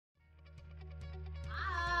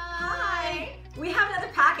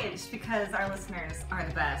packaged because our listeners are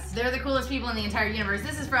the best. They're the coolest people in the entire universe.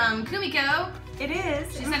 This is from Kumiko. It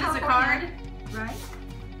is. She sent us a card. Right?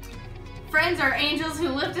 Friends are angels who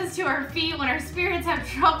lift us to our feet when our spirits have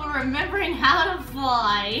trouble remembering how to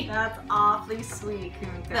fly. That's awfully sweet,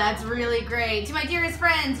 Kumiko. That's really great. To my dearest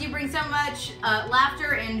friends, you bring so much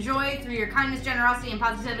laughter and joy through your kindness, generosity, and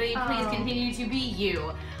positivity. Please continue to be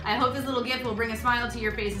you. I hope this little gift will bring a smile to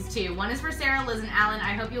your faces too. One is for Sarah, Liz, and Alan.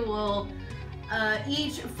 I hope you will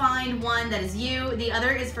each find one that is you. The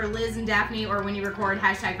other is for Liz and Daphne, or when you record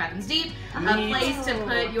 #Fathoms Deep, a place to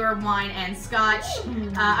put your wine and scotch.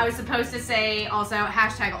 I was supposed to say also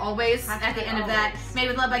 #always at the end of that. Made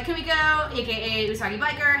with love by Kumiko, aka Usagi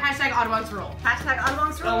Biker. #Oddwonks Rule.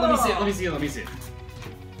 #Oddwonks Rule. Oh, let me see it.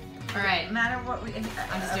 All right. No matter what we. I'm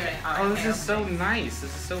just doing it. Oh, this is so nice.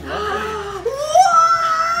 This is so lovely.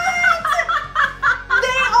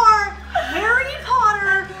 They are Harry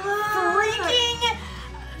Potter freaking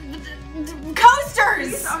coasters!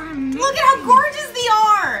 These are amazing. Look at how gorgeous they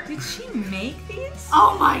are! Did she make these?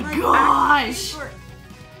 Oh my gosh!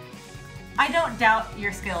 I don't doubt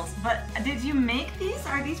your skills, but did you make these?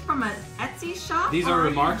 Are these from an Etsy shop? These are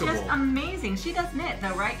remarkable. Just amazing. She does knit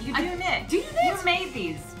though, right? You do knit. Do you knit? You made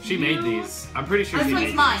these. She made these. I'm pretty sure she made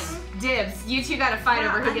This one's these. mine. Dibs. You two gotta fight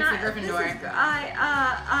over who gets the Gryffindor.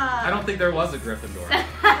 I don't think there was a Gryffindor.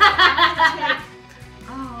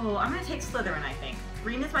 I'm gonna take Slytherin, I think.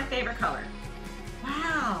 Green is my favorite color.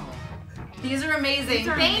 Wow. These are amazing. These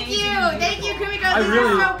are Thank amazing you. and Thank you, beautiful. Kumiko. These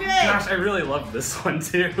are so good. Gosh, I really love this one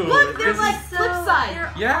too. Look, they're This like is- flip side.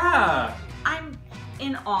 Yeah. I'm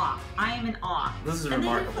in awe. I am in awe. This is and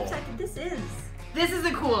remarkable. Then it looks like this is. This is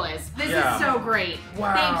the coolest. This Yeah. is so great.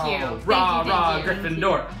 Wow. Thank you. Rah, Thank you. rah,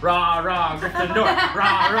 Gryffindor. Rah, rah, Gryffindor.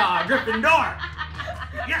 Rah, rah, Gryffindor.